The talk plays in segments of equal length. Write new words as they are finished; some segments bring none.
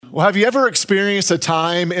Well, have you ever experienced a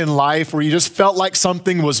time in life where you just felt like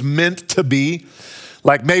something was meant to be?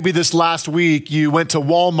 Like maybe this last week you went to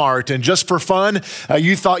Walmart and just for fun,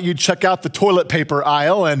 you thought you'd check out the toilet paper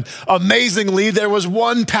aisle, and amazingly there was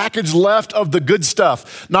one package left of the good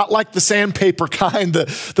stuff, not like the sandpaper kind,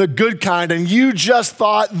 the good kind, and you just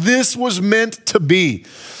thought this was meant to be.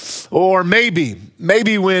 Or maybe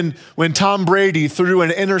when Tom Brady threw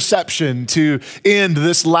an interception to end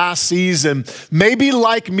this last season, maybe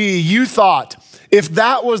like me, you thought if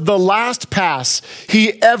that was the last pass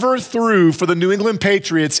he ever threw for the New England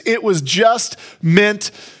Patriots, it was just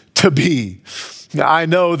meant to be. Now, I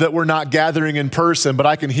know that we're not gathering in person, but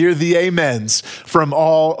I can hear the amens from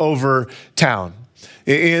all over town.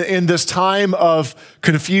 In this time of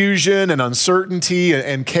confusion and uncertainty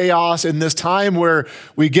and chaos, in this time where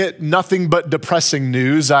we get nothing but depressing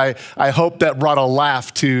news, I hope that brought a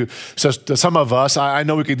laugh to some of us. I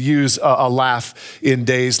know we could use a laugh in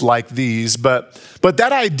days like these, but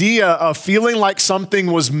that idea of feeling like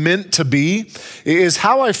something was meant to be is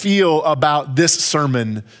how I feel about this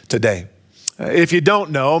sermon today. If you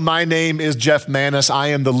don't know, my name is Jeff Manis. I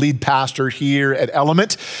am the lead pastor here at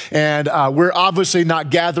Element, and we're obviously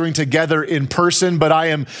not gathering together in person, but I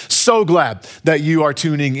am so glad that you are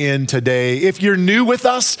tuning in today. If you're new with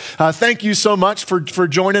us, thank you so much for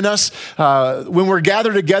joining us. When we're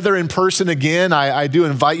gathered together in person again, I do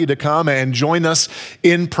invite you to come and join us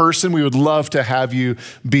in person. We would love to have you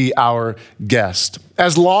be our guest.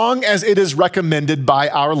 As long as it is recommended by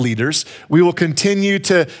our leaders, we will continue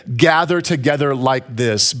to gather together like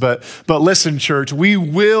this. But listen, church, we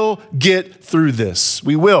will get through this.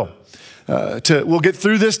 We will. We'll get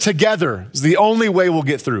through this together. It's the only way we'll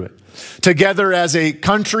get through it. Together as a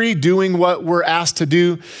country doing what we're asked to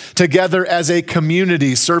do, together as a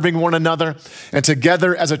community serving one another, and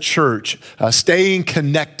together as a church staying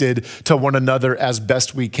connected to one another as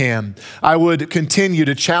best we can. I would continue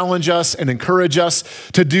to challenge us and encourage us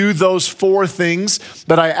to do those 4 things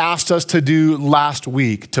that I asked us to do last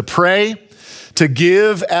week: to pray, to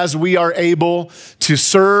give as we are able, to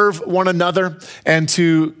serve one another, and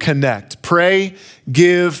to connect. Pray,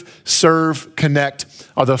 give, serve, connect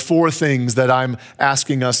are the 4 things that I'm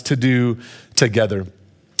asking us to do together.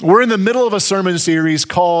 We're in the middle of a sermon series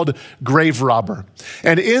called Grave Robber.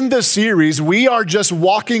 And in this series, we are just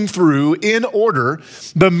walking through, in order,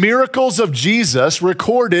 the miracles of Jesus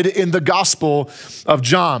recorded in the Gospel of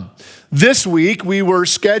John. This week, we were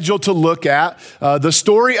scheduled to look at the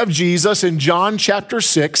story of Jesus in John chapter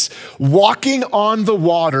 6, walking on the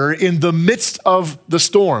water in the midst of the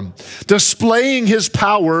storm, displaying his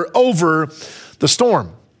power over the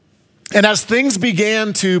storm. And as things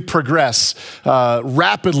began to progress,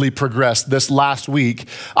 rapidly progress this last week,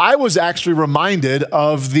 I was actually reminded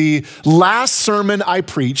of the last sermon I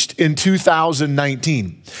preached in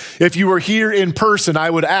 2019. If you were here in person, I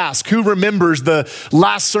would ask, who remembers the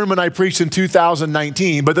last sermon I preached in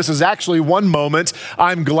 2019? But this is actually one moment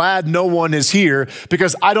I'm glad no one is here,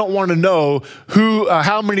 because I don't want to know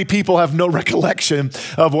how many people have no recollection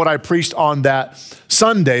of what I preached on that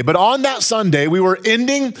Sunday. But on that Sunday, we were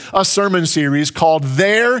ending a sermon series called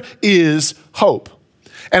There Is Hope.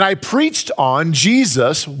 And I preached on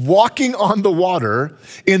Jesus walking on the water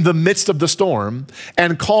in the midst of the storm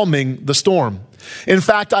and calming the storm. In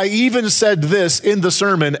fact, I even said this in the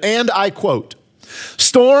sermon, and I quote,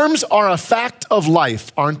 "Storms are a fact of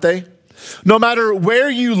life, aren't they? No matter where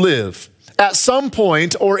you live, at some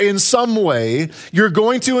point or in some way, you're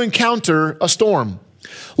going to encounter a storm.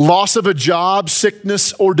 Loss of a job,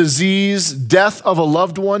 sickness or disease, death of a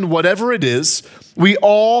loved one, whatever it is, we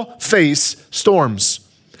all face storms.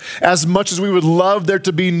 As much as we would love there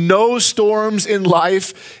to be no storms in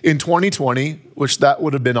life in 2020, which that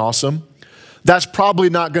would have been awesome, that's probably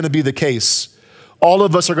not going to be the case. All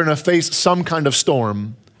of us are going to face some kind of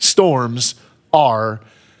storm. Storms are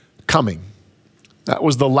coming." That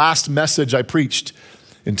was the last message I preached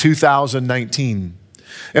in 2019.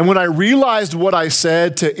 And when I realized what I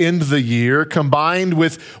said to end the year, combined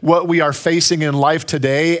with what we are facing in life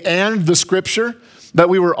today and the scripture that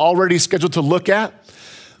we were already scheduled to look at,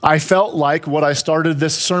 I felt like what I started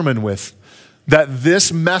this sermon with, that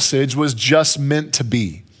this message was just meant to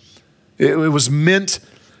be. It was meant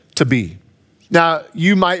to be. Now,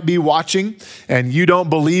 you might be watching and you don't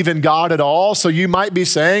believe in God at all, so you might be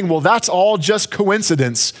saying, well, that's all just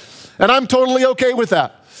coincidence. And I'm totally okay with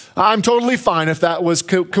that. I'm totally fine if that was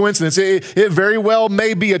coincidence. It very well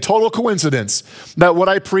may be a total coincidence that what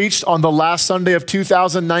I preached on the last Sunday of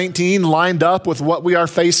 2019 lined up with what we are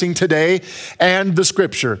facing today and the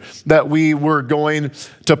scripture that we were going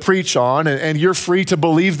to preach on. And you're free to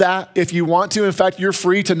believe that if you want to. In fact, you're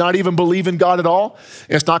free to not even believe in God at all.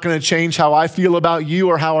 It's not going to change how I feel about you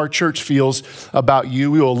or how our church feels about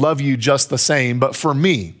you. We will love you just the same. But for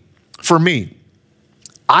me,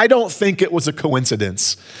 I don't think it was a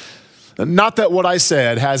coincidence. Not that what I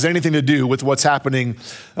said has anything to do with what's happening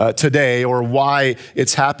today or why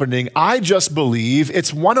it's happening. I just believe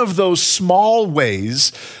it's one of those small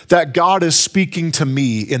ways that God is speaking to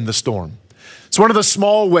me in the storm. It's one of the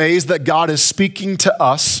small ways that God is speaking to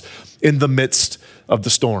us in the midst of the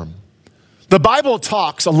storm. The Bible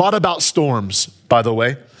talks a lot about storms, by the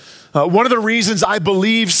way. One of the reasons I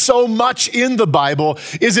believe so much in the Bible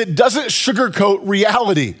is it doesn't sugarcoat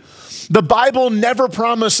reality. The Bible never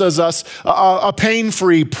promises us a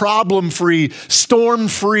pain-free, problem-free,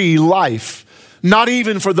 storm-free life, not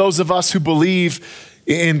even for those of us who believe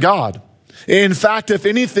in God. In fact, if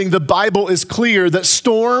anything, the Bible is clear that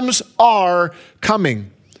storms are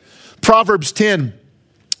coming. Proverbs 10,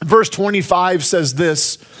 verse 25 says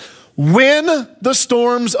this, "When the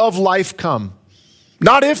storms of life come,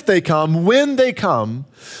 not if they come, when they come,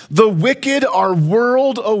 the wicked are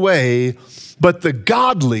whirled away, but the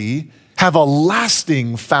godly have a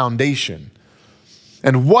lasting foundation."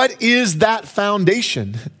 And what is that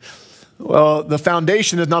foundation? Well, the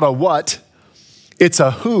foundation is not a what, it's a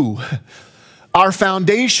who. Our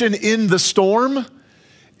foundation in the storm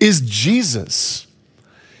is Jesus.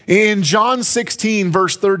 In John 16,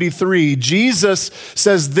 verse 33, Jesus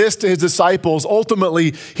says this to his disciples.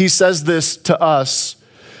 Ultimately, he says this to us.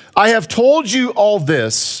 "I have told you all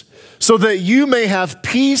this so that you may have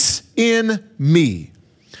peace in me.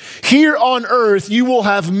 Here on earth, you will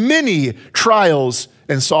have many trials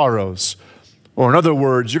and sorrows." Or in other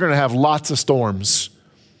words, you're going to have lots of storms.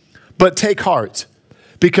 "But take heart,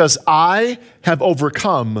 because I have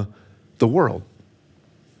overcome the world."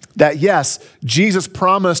 That yes, Jesus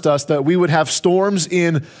promised us that we would have storms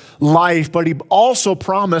in life, but he also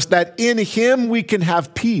promised that in him we can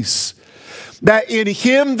have peace, that in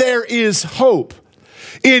him there is hope.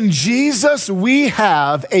 In Jesus we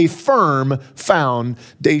have a firm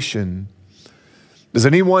foundation. Does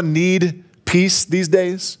anyone need peace these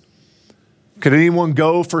days? Could anyone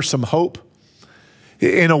go for some hope?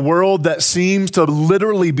 In a world that seems to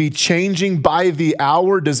literally be changing by the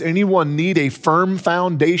hour, does anyone need a firm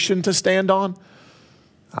foundation to stand on?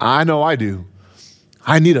 I know I do.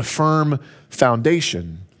 I need a firm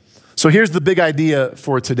foundation. So here's the big idea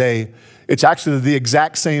for today. It's actually the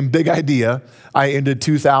exact same big idea I ended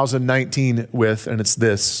 2019 with, and it's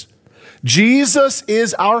this. Jesus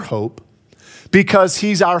is our hope because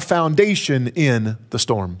he's our foundation in the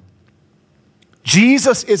storm.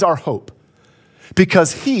 Jesus is our hope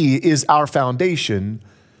because he is our foundation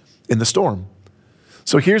in the storm.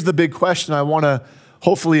 So here's the big question I want to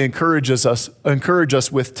hopefully encourage us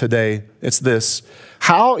with today. It's this: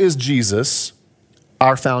 how is Jesus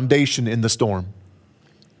our foundation in the storm?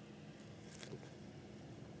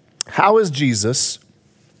 How is Jesus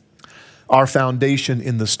our foundation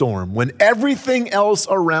in the storm? When everything else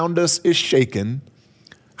around us is shaken,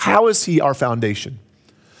 how is he our foundation?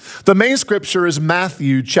 The main scripture is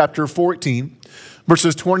Matthew chapter 14,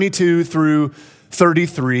 verses 22 through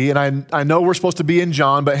 33. And I know we're supposed to be in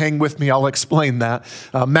John, but hang with me, I'll explain that.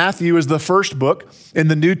 Matthew is the first book in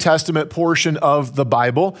the New Testament portion of the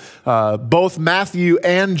Bible. Both Matthew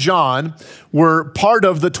and John were part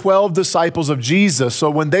of the 12 disciples of Jesus. So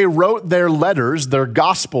when they wrote their letters, their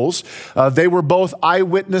gospels, they were both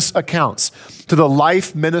eyewitness accounts to the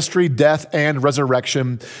life, ministry, death, and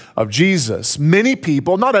resurrection of Jesus. Many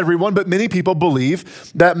people, not everyone, but many people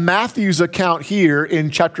believe that Matthew's account here in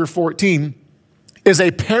chapter 14 is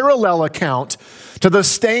a parallel account to the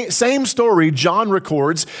same story John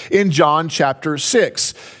records in John chapter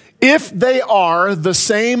 6. If they are the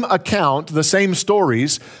same account, the same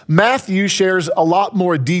stories, Matthew shares a lot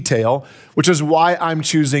more detail, which is why I'm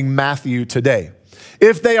choosing Matthew today.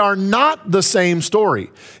 If they are not the same story,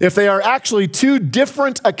 if they are actually two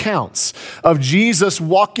different accounts of Jesus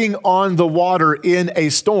walking on the water in a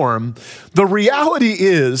storm, the reality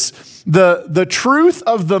is the truth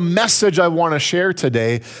of the message I want to share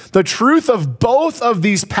today, the truth of both of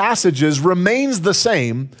these passages remains the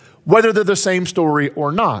same, whether they're the same story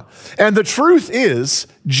or not. And the truth is,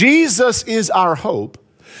 Jesus is our hope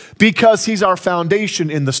because he's our foundation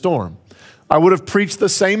in the storm. I would have preached the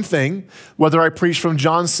same thing, whether I preached from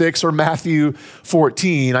John 6 or Matthew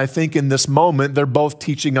 14. I think in this moment, they're both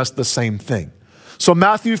teaching us the same thing. So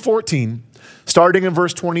Matthew 14, starting in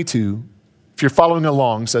verse 22, if you're following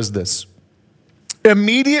along, says this.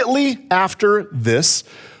 Immediately after this,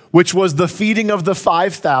 which was the feeding of the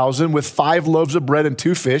 5,000 with 5 loaves of bread and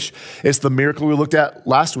 2 fish. It's the miracle we looked at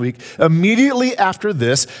last week. Immediately after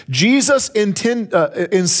this, Jesus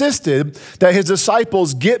insisted that his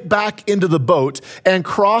disciples get back into the boat and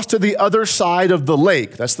cross to the other side of the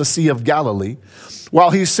lake, that's the Sea of Galilee,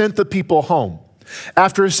 while he sent the people home.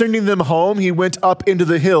 After sending them home, he went up into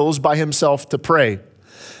the hills by himself to pray.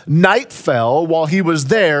 Night fell while he was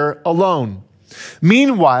there alone.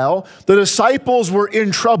 Meanwhile, the disciples were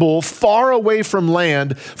in trouble far away from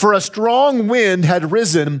land, for a strong wind had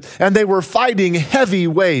risen and they were fighting heavy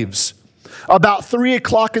waves. About 3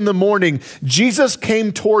 o'clock in the morning, Jesus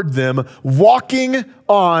came toward them, walking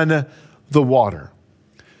on the water.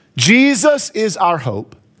 Jesus is our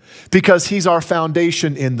hope because he's our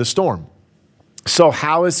foundation in the storm. So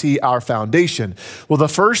how is he our foundation? Well, the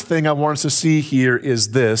first thing I want us to see here is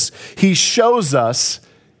this. He shows us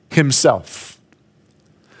himself.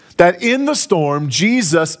 That in the storm,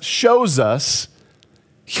 Jesus shows us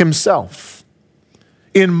himself.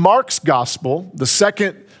 In Mark's gospel, the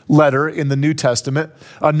second letter in the New Testament,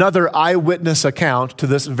 another eyewitness account to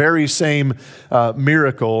this very same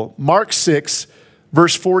miracle, Mark 6,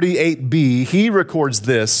 verse 48b, he records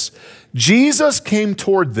this. Jesus came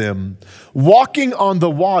toward them, walking on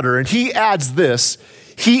the water, and he adds this,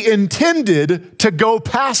 he intended to go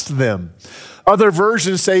past them. Other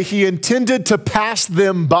versions say he intended to pass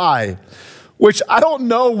them by, which I don't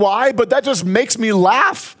know why, but that just makes me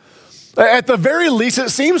laugh. At the very least, it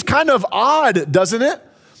seems kind of odd, doesn't it?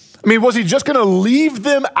 I mean, was he just going to leave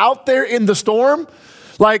them out there in the storm?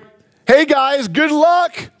 Like, hey guys, good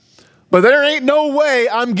luck, but there ain't no way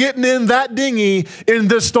I'm getting in that dinghy in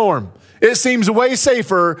this storm. It seems way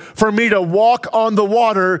safer for me to walk on the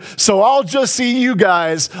water, so I'll just see you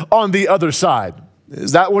guys on the other side.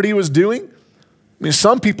 Is that what he was doing? I mean,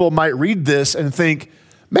 some people might read this and think,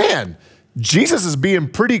 man, Jesus is being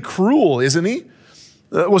pretty cruel, isn't he?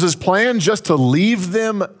 Was his plan just to leave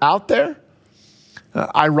them out there?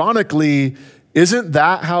 Ironically, isn't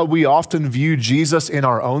that how we often view Jesus in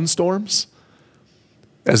our own storms?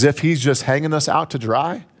 As if he's just hanging us out to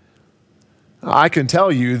dry? I can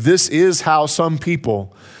tell you, this is how some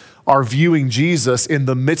people are viewing Jesus in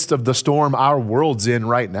the midst of the storm our world's in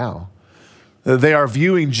right now. They are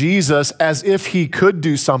viewing Jesus as if he could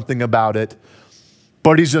do something about it,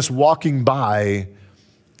 but he's just walking by,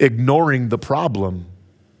 ignoring the problem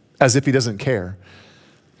as if he doesn't care.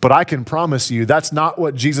 But I can promise you that's not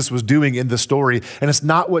what Jesus was doing in the story, and it's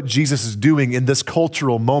not what Jesus is doing in this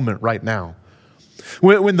cultural moment right now.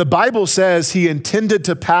 When the Bible says he intended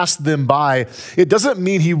to pass them by, it doesn't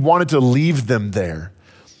mean he wanted to leave them there.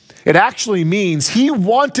 It actually means he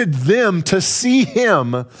wanted them to see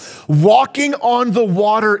him walking on the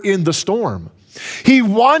water in the storm. He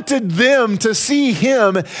wanted them to see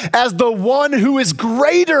him as the one who is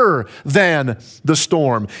greater than the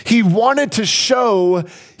storm. He wanted to show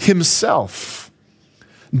himself.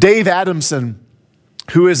 Dave Adamson,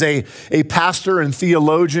 who is a pastor and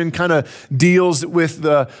theologian, kind of deals with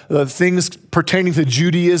the things pertaining to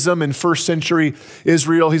Judaism in first century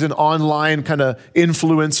Israel. He's an online kind of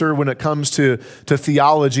influencer when it comes to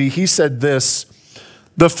theology. He said this,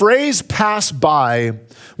 the phrase pass by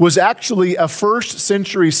was actually a first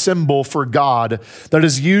century symbol for God that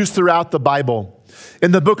is used throughout the Bible.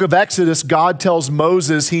 In the book of Exodus, God tells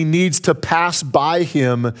Moses he needs to pass by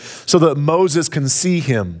him so that Moses can see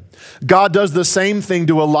him. God does the same thing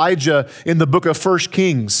to Elijah in the book of 1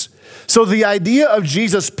 Kings. So the idea of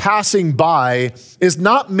Jesus passing by is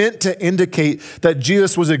not meant to indicate that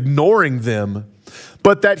Jesus was ignoring them,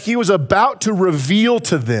 but that he was about to reveal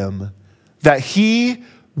to them that he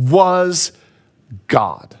was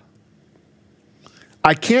God.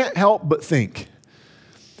 I can't help but think,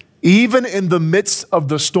 even in the midst of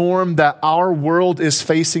the storm that our world is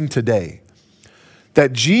facing today,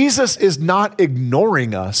 that Jesus is not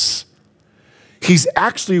ignoring us. He's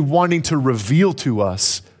actually wanting to reveal to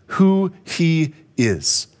us who he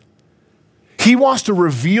is. He wants to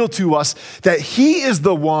reveal to us that he is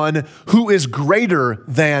the one who is greater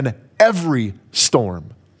than every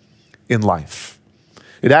storm in life.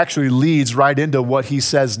 It actually leads right into what he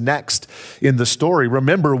says next in the story.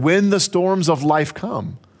 Remember, when the storms of life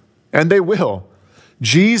come, and they will,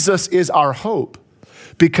 Jesus is our hope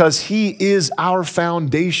because he is our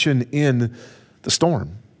foundation in the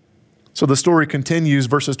storm. So the story continues,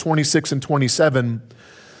 verses 26 and 27.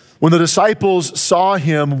 When the disciples saw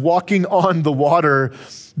him walking on the water,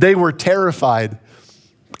 they were terrified.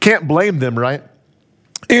 Can't blame them, right?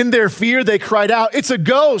 In their fear, they cried out, "It's a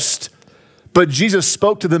ghost!" But Jesus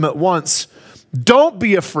spoke to them at once. Don't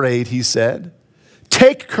be afraid, he said.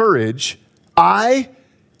 Take courage. I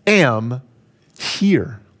am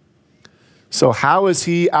here. So how is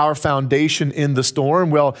he our foundation in the storm?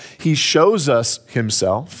 Well, he shows us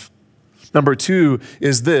himself. Number 2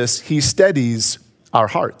 is this: he steadies our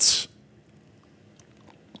hearts.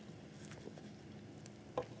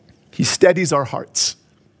 He steadies our hearts.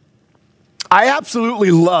 I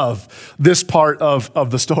absolutely love this part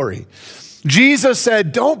of the story. Jesus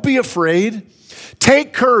said, don't be afraid.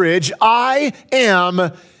 Take courage. I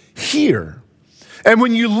am here. And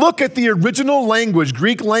when you look at the original language,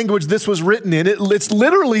 Greek language this was written in, it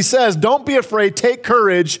literally says, don't be afraid, take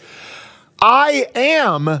courage. I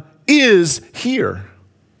am is here.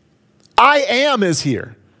 I am is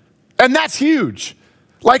here. And that's huge.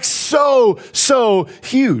 Like so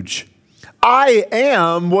huge. I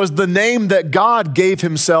am was the name that God gave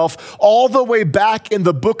himself all the way back in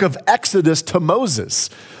the book of Exodus to Moses.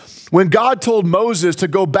 When God told Moses to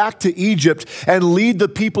go back to Egypt and lead the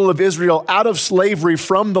people of Israel out of slavery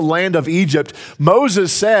from the land of Egypt,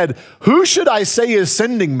 Moses said, who should I say is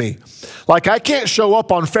sending me? Like, I can't show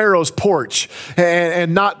up on Pharaoh's porch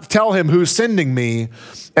and not tell him who's sending me.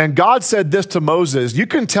 And God said this to Moses, you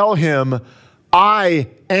can tell him, I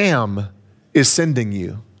am is sending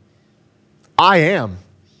you. I am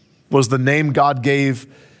was the name God gave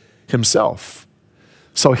himself.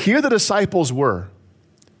 So here the disciples were,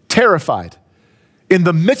 terrified, in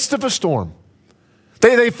the midst of a storm.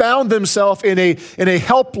 They found themselves in a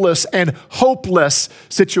helpless and hopeless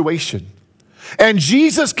situation. And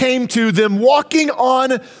Jesus came to them walking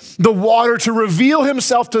on the water to reveal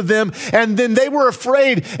himself to them, and then they were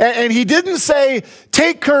afraid. And he didn't say,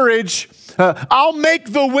 take courage, I'll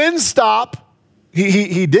make the wind stop.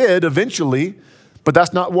 He did eventually, but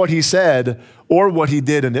that's not what he said or what he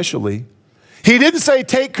did initially. He didn't say,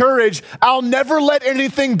 take courage, I'll never let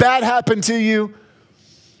anything bad happen to you.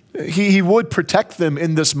 He would protect them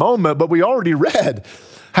in this moment, but we already read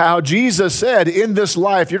how Jesus said, in this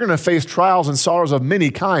life, you're going to face trials and sorrows of many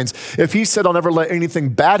kinds. If he said, I'll never let anything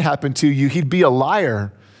bad happen to you, he'd be a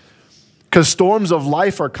liar, because storms of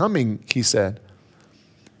life are coming, he said.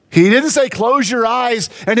 He didn't say, close your eyes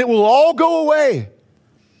and it will all go away.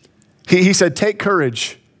 He said, take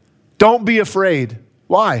courage. Don't be afraid.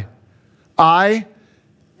 Why? I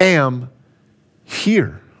am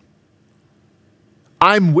here.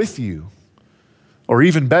 I'm with you. Or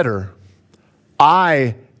even better,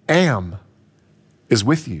 I am is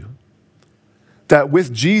with you. That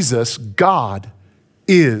with Jesus, God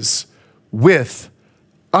is with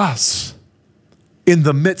us in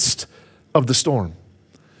the midst of the storm.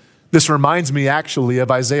 This reminds me actually of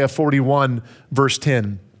Isaiah 41, verse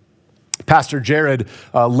 10. Pastor Jared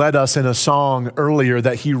led us in a song earlier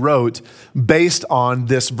that he wrote based on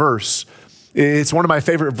this verse. It's one of my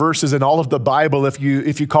favorite verses in all of the Bible. If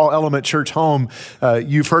you call Element Church home,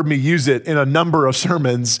 you've heard me use it in a number of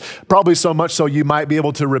sermons, probably so much so you might be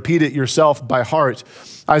able to repeat it yourself by heart.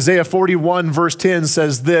 Isaiah 41, verse 10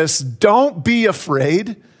 says this, don't be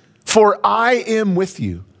afraid, for I am with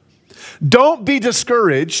you. Don't be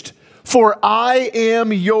discouraged, for I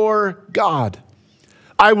am your God.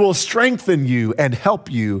 I will strengthen you and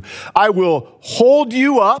help you. I will hold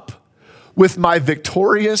you up with my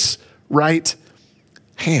victorious right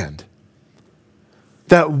hand.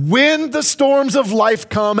 That when the storms of life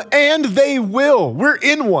come, and they will, we're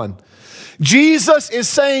in one. Jesus is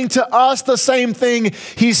saying to us the same thing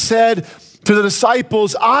he said to the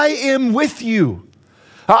disciples, I am with you.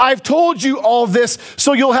 I've told you all this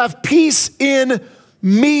so you'll have peace in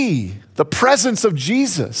me, the presence of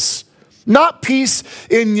Jesus. Not peace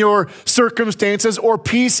in your circumstances or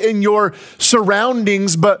peace in your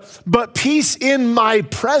surroundings, but peace in my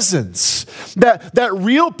presence. That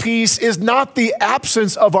real peace is not the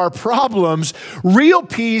absence of our problems. Real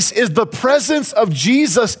peace is the presence of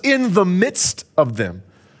Jesus in the midst of them.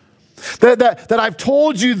 That I've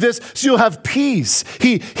told you this so you'll have peace.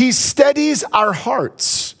 He steadies our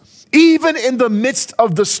hearts, even in the midst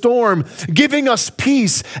of the storm, giving us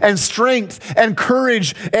peace and strength and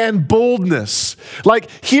courage and boldness. Like,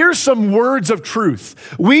 here's some words of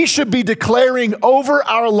truth we should be declaring over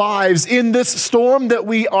our lives in this storm that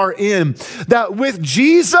we are in. That with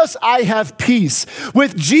Jesus, I have peace.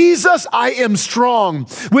 With Jesus, I am strong.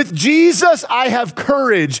 With Jesus, I have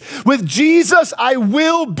courage. With Jesus, I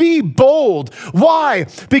will be bold. Why?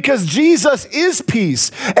 Because Jesus is peace,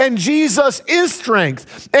 and Jesus is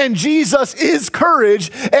strength, and Jesus is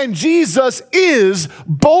courage, and Jesus is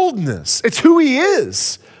boldness. It's who he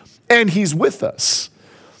is, and he's with us.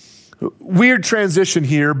 Weird transition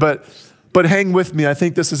here, but hang with me. I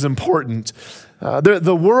think this is important.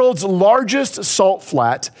 The world's largest salt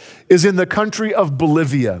flat is in the country of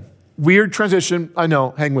Bolivia. Weird transition, I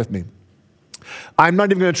know, hang with me. I'm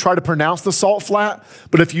not even going to try to pronounce the salt flat,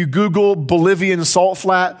 but if you Google Bolivian salt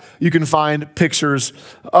flat, you can find pictures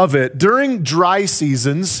of it. During dry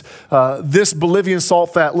seasons, this Bolivian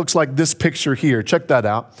salt flat looks like this picture here. Check that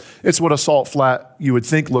out. It's what a salt flat you would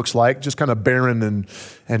think looks like, just kind of barren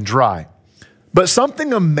and dry. But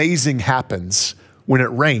something amazing happens when it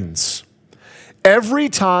rains. Every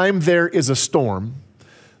time there is a storm,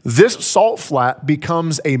 this salt flat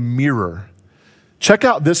becomes a mirror. Check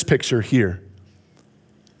out this picture here.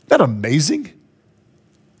 Isn't that amazing?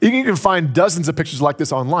 You can find dozens of pictures like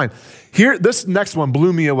this online. Here, this next one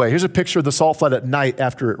blew me away. Here's a picture of the salt flat at night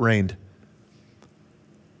after it rained,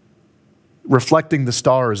 reflecting the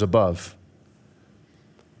stars above.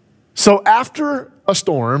 So after a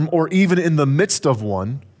storm, or even in the midst of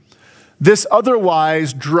one, this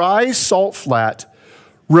otherwise dry salt flat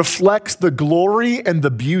reflects the glory and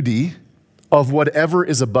the beauty of whatever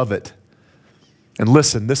is above it. And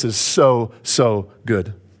listen, this is so, so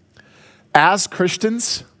good. As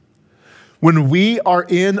Christians, when we are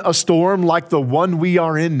in a storm like the one we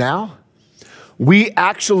are in now, we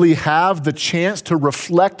actually have the chance to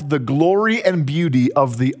reflect the glory and beauty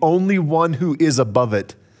of the only one who is above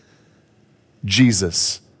it,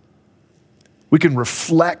 Jesus. We can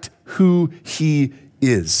reflect who he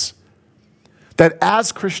is. That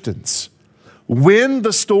as Christians, when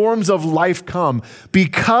the storms of life come,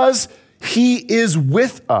 because he is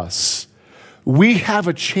with us, we have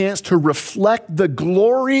a chance to reflect the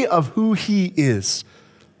glory of who he is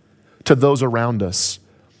to those around us.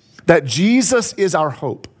 That Jesus is our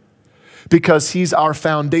hope because he's our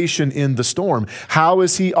foundation in the storm. How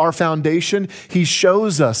is he our foundation? He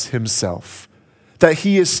shows us himself, that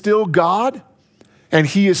he is still God and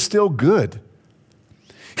he is still good.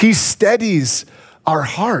 He steadies our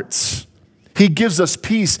hearts. He gives us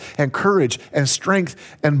peace and courage and strength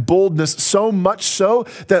and boldness, so much so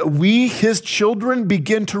that we, his children,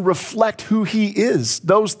 begin to reflect who he is.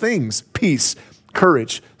 Those things: peace,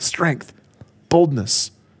 courage, strength,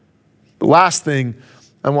 boldness. The last thing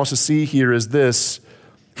I want us to see here is this: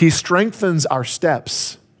 he strengthens our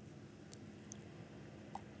steps.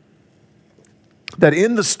 That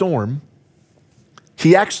in the storm,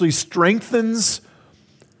 he actually strengthens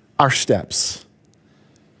our steps.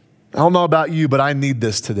 I don't know about you, but I need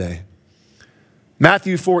this today.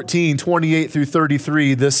 Matthew 14, 28 through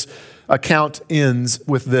 33, this account ends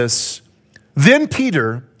with this. Then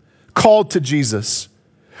Peter called to Jesus,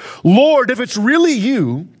 "Lord, if it's really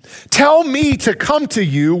you, tell me to come to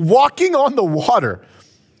you walking on the water."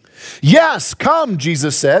 "Yes, come,"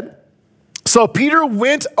 Jesus said. So Peter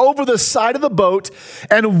went over the side of the boat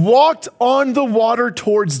and walked on the water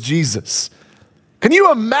towards Jesus. Can you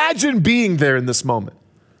imagine being there in this moment?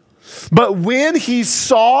 But when he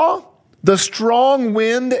saw the strong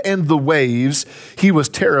wind and the waves, he was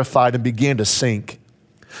terrified and began to sink.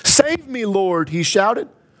 "Save me, Lord," he shouted.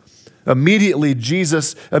 Immediately,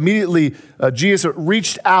 Jesus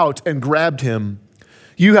reached out and grabbed him.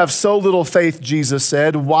 "You have so little faith," Jesus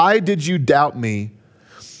said. "Why did you doubt me?"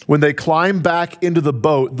 When they climbed back into the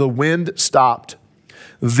boat, the wind stopped.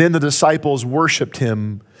 Then the disciples worshiped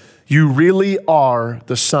him. "You really are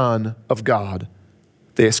the Son of God,"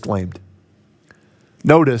 they exclaimed.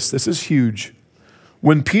 Notice, this is huge.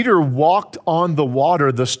 When Peter walked on the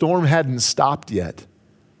water, the storm hadn't stopped yet.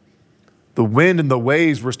 The wind and the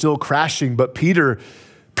waves were still crashing, but Peter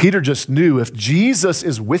just knew, if Jesus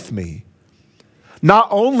is with me, not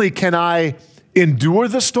only can I endure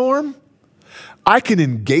the storm, I can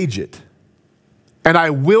engage it, and I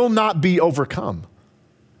will not be overcome.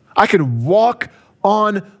 I can walk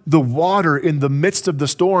on the water in the midst of the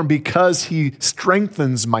storm because he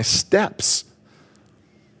strengthens my steps.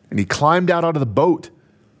 And he climbed out of the boat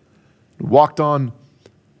and walked on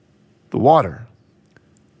the water.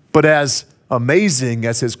 But as amazing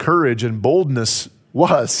as his courage and boldness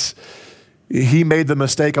was, he made the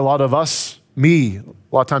mistake a lot of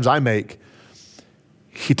times I make.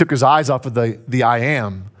 He took his eyes off of the I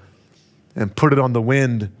am and put it on the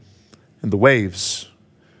wind and the waves.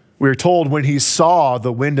 We are told when he saw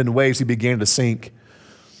the wind and waves, he began to sink.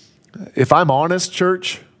 If I'm honest,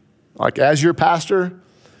 church, like as your pastor,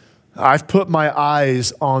 I've put my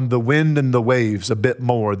eyes on the wind and the waves a bit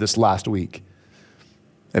more this last week.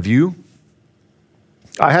 Have you?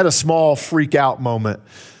 I had a small freak out moment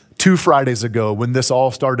 2 Fridays ago when this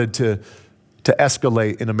all started to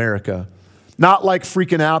escalate in America. Not like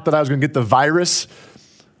freaking out that I was going to get the virus,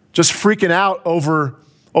 just freaking out over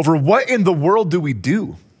what in the world do we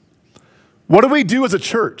do? What do we do as a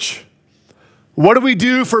church? What do we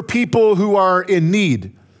do for people who are in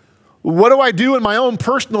need? What do I do in my own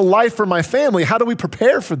personal life for my family? How do we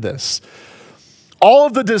prepare for this? All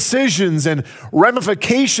of the decisions and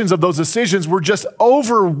ramifications of those decisions were just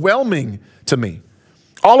overwhelming to me.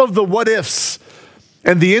 All of the what ifs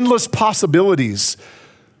and the endless possibilities,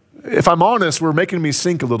 if I'm honest, were making me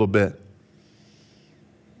sink a little bit.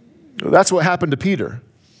 That's what happened to Peter.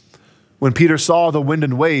 When Peter saw the wind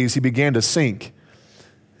and waves, he began to sink.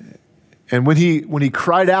 And when he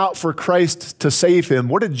cried out for Christ to save him,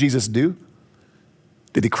 what did Jesus do?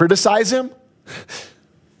 Did he criticize him?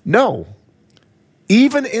 No.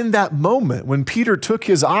 Even in that moment, when Peter took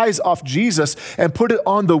his eyes off Jesus and put it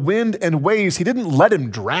on the wind and waves, he didn't let him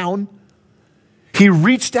drown. He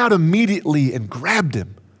reached out immediately and grabbed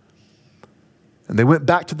him. And they went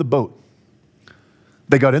back to the boat.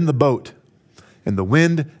 They got in the boat, and the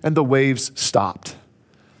wind and the waves stopped.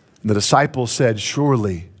 And the disciples said,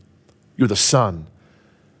 "Surely you're the Son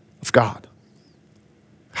of God."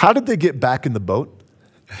 How did they get back in the boat?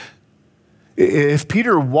 If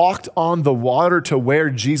Peter walked on the water to where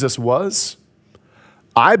Jesus was,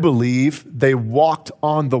 I believe they walked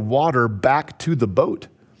on the water back to the boat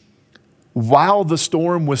while the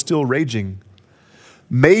storm was still raging,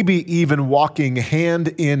 maybe even walking hand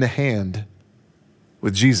in hand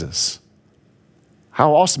with Jesus.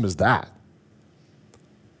 How awesome is that?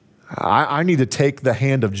 I need to take the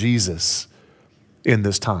hand of Jesus in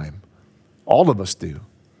this time. All of us do.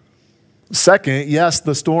 Second, yes,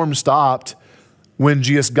 the storm stopped when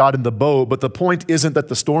Jesus got in the boat, but the point isn't that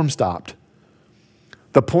the storm stopped.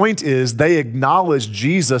 The point is they acknowledged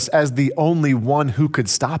Jesus as the only one who could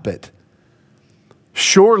stop it.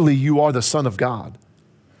 Surely you are the Son of God.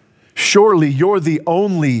 Surely you're the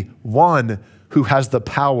only one who has the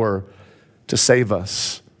power to save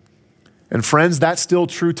us. And friends, that's still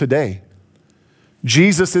true today.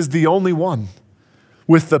 Jesus is the only one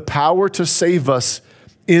with the power to save us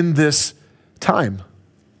in this time.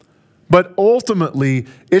 But ultimately,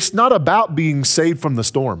 it's not about being saved from the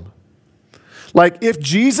storm. Like if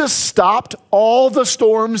Jesus stopped all the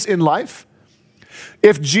storms in life,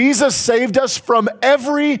 if Jesus saved us from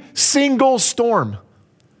every single storm,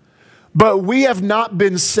 but we have not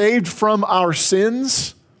been saved from our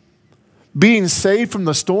sins, being saved from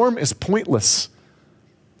the storm is pointless.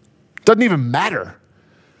 Doesn't even matter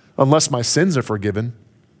unless my sins are forgiven.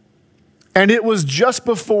 And it was just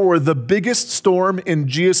before the biggest storm in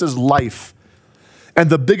Jesus' life and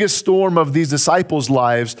the biggest storm of these disciples'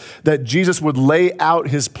 lives that Jesus would lay out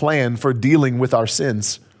his plan for dealing with our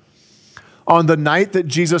sins. On the night that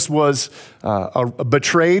Jesus was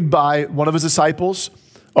betrayed by one of his disciples,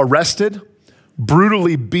 arrested,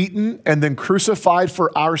 brutally beaten, and then crucified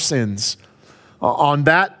for our sins, on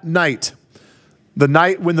that night, the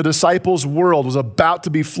night when the disciples' world was about to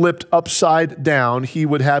be flipped upside down, he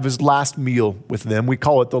would have his last meal with them. We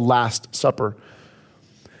call it the Last Supper.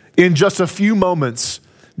 In just a few moments,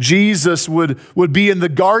 Jesus would be in the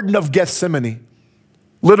Garden of Gethsemane,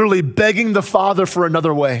 literally begging the Father for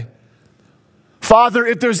another way. Father,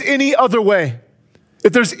 if there's any other way,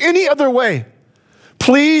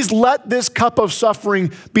 please let this cup of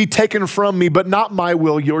suffering be taken from me, but not my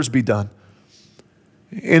will, yours be done.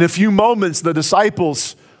 In a few moments, the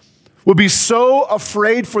disciples would be so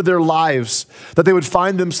afraid for their lives that they would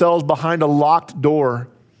find themselves behind a locked door,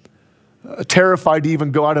 terrified to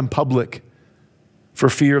even go out in public for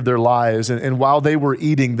fear of their lives. And while they were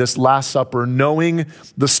eating this Last Supper, knowing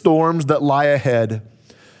the storms that lie ahead,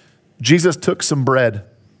 Jesus took some bread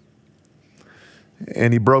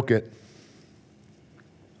and he broke it.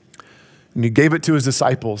 And he gave it to his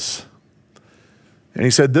disciples. And he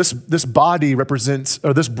said, this bread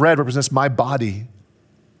represents my body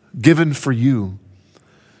given for you.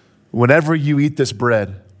 Whenever you eat this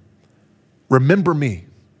bread, remember me.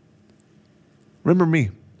 Remember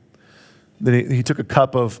me. Then he took a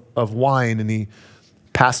cup of wine and he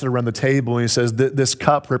passed it around the table and he says, this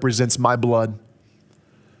cup represents my blood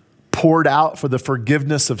poured out for the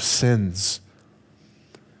forgiveness of sins.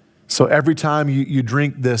 So every time you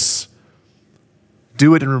drink this,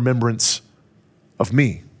 do it in remembrance of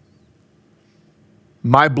me.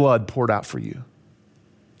 My blood poured out for you,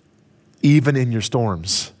 even in your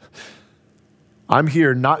storms. I'm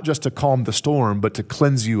here not just to calm the storm, but to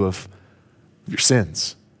cleanse you of your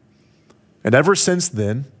sins. And ever since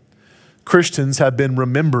then, Christians have been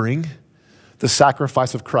remembering the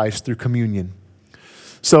sacrifice of Christ through communion.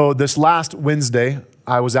 So this last Wednesday,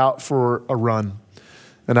 I was out for a run,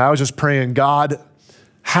 and I was just praying, God,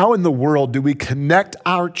 how in the world do we connect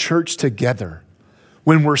our church together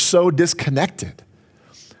when we're so disconnected?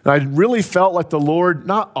 And I really felt like the Lord,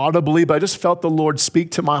 not audibly, but I just felt the Lord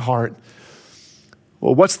speak to my heart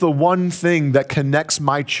Well, what's the one thing that connects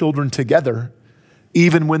my children together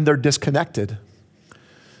even when they're disconnected?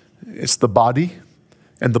 It's the body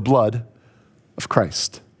and the blood of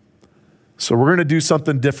Christ. So we're going to do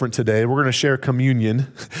something different today. We're going to share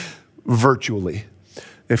communion virtually.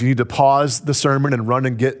 If you need to pause the sermon and run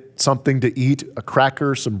and get something to eat, a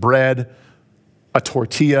cracker, some bread, a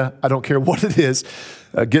tortilla, I don't care what it is,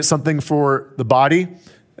 get something for the body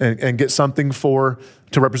and get something to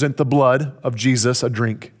represent the blood of Jesus, a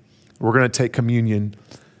drink. We're going to take communion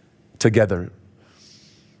together.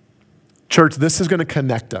 Church, this is going to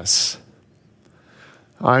connect us.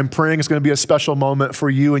 I'm praying it's going to be a special moment for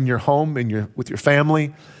you in your home, with your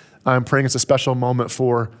family. I'm praying it's a special moment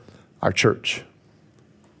for our church.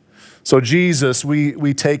 So Jesus,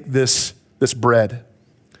 we take this bread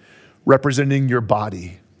representing your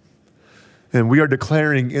body. And we are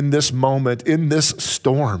declaring in this moment, in this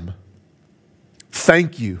storm,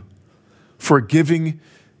 thank you for giving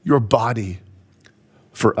your body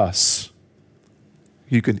for us.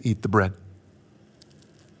 You can eat the bread.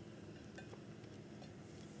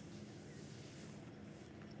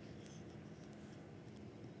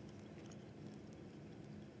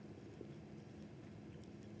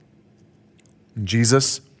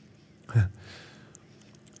 Jesus,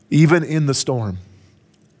 even in the storm,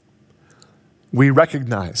 we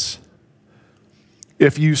recognize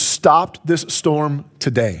if you stopped this storm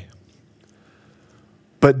today,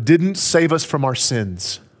 but didn't save us from our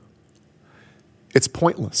sins, it's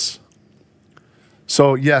pointless.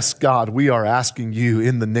 So yes, God, we are asking you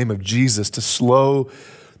in the name of Jesus to slow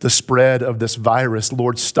the spread of this virus.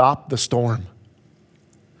 Lord, stop the storm.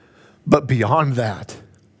 But beyond that,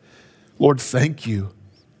 Lord, thank you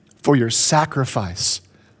for your sacrifice,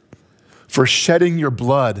 for shedding your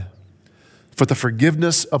blood, for the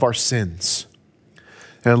forgiveness of our sins.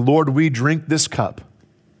 And Lord, we drink this cup,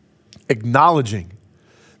 acknowledging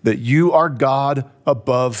that you are God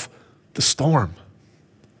above the storm.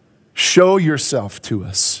 Show yourself to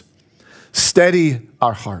us. Steady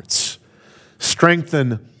our hearts.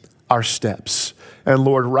 Strengthen our steps. And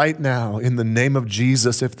Lord, right now, in the name of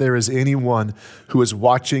Jesus, if there is anyone who is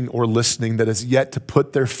watching or listening that has yet to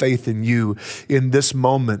put their faith in you, in this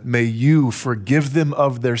moment, may you forgive them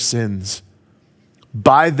of their sins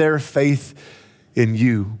by their faith in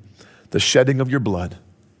you, the shedding of your blood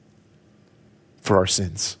for our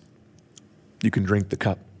sins. You can drink the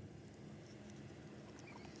cup.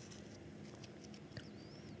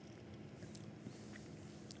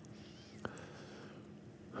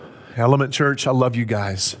 Element Church, I love you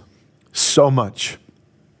guys so much.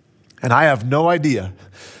 And I have no idea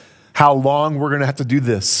how long we're going to have to do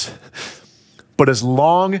this. But as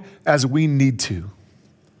long as we need to,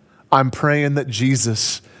 I'm praying that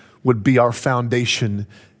Jesus would be our foundation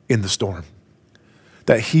in the storm.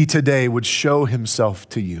 That he today would show himself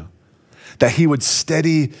to you. That he would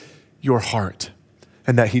steady your heart.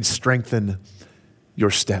 And that he'd strengthen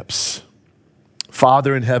your steps.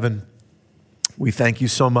 Father in heaven, we thank you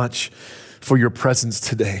so much for your presence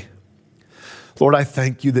today. Lord, I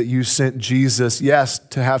thank you that you sent Jesus, yes,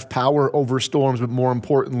 to have power over storms, but more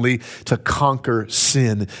importantly, to conquer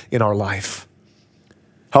sin in our life.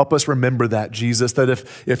 Help us remember that, Jesus, that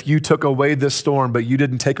if you took away this storm, but you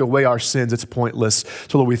didn't take away our sins, it's pointless.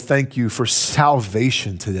 So Lord, we thank you for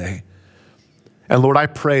salvation today. And Lord, I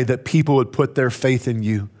pray that people would put their faith in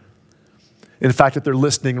you. In fact, if they're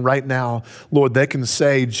listening right now, Lord, they can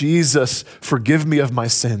say, Jesus, forgive me of my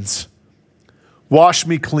sins. Wash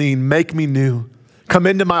me clean, make me new. Come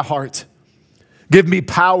into my heart. Give me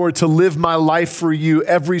power to live my life for you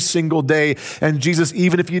every single day. And Jesus,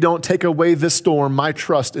 even if you don't take away this storm, my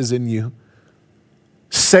trust is in you.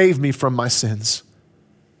 Save me from my sins.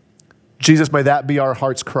 Jesus, may that be our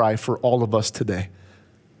heart's cry for all of us today.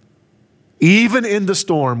 Even in the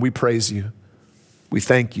storm, we praise you. We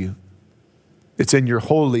thank you. It's in your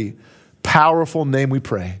holy, powerful name we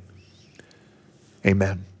pray.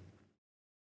 Amen.